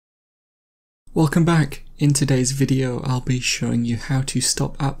Welcome back. In today's video, I'll be showing you how to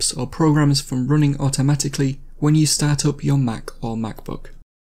stop apps or programs from running automatically when you start up your Mac or MacBook.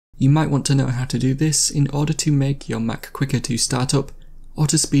 You might want to know how to do this in order to make your Mac quicker to start up or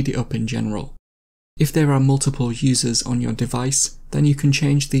to speed it up in general. If there are multiple users on your device, then you can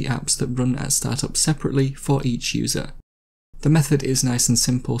change the apps that run at startup separately for each user. The method is nice and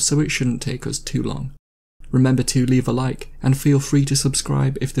simple, so it shouldn't take us too long. Remember to leave a like and feel free to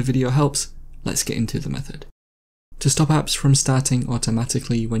subscribe if the video helps. Let's get into the method. To stop apps from starting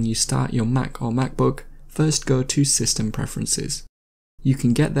automatically when you start your Mac or MacBook, first go to System Preferences. You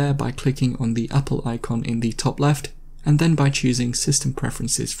can get there by clicking on the Apple icon in the top left and then by choosing System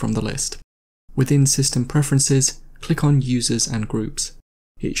Preferences from the list. Within System Preferences, click on Users and Groups.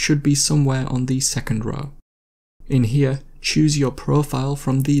 It should be somewhere on the second row. In here, choose your profile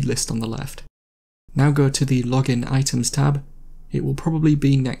from the list on the left. Now go to the Login Items tab. It will probably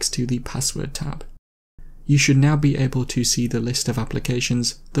be next to the Password tab. You should now be able to see the list of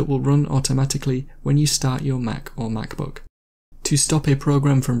applications that will run automatically when you start your Mac or MacBook. To stop a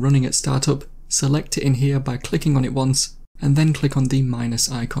program from running at startup, select it in here by clicking on it once and then click on the minus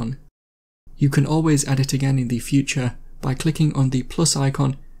icon. You can always add it again in the future by clicking on the plus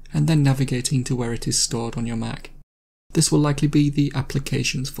icon and then navigating to where it is stored on your Mac. This will likely be the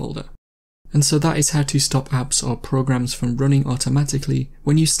Applications folder. And so that is how to stop apps or programs from running automatically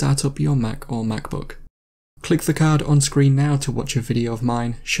when you start up your Mac or MacBook. Click the card on screen now to watch a video of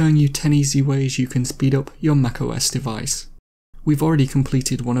mine showing you 10 easy ways you can speed up your macOS device. We've already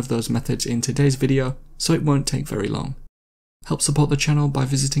completed one of those methods in today's video, so it won't take very long. Help support the channel by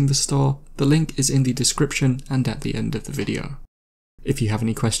visiting the store. The link is in the description and at the end of the video. If you have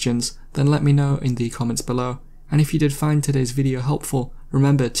any questions, then let me know in the comments below, and if you did find today's video helpful,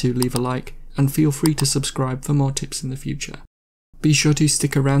 remember to leave a like and feel free to subscribe for more tips in the future. Be sure to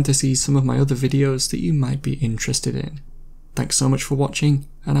stick around to see some of my other videos that you might be interested in. Thanks so much for watching,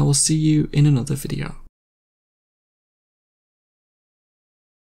 and I will see you in another video.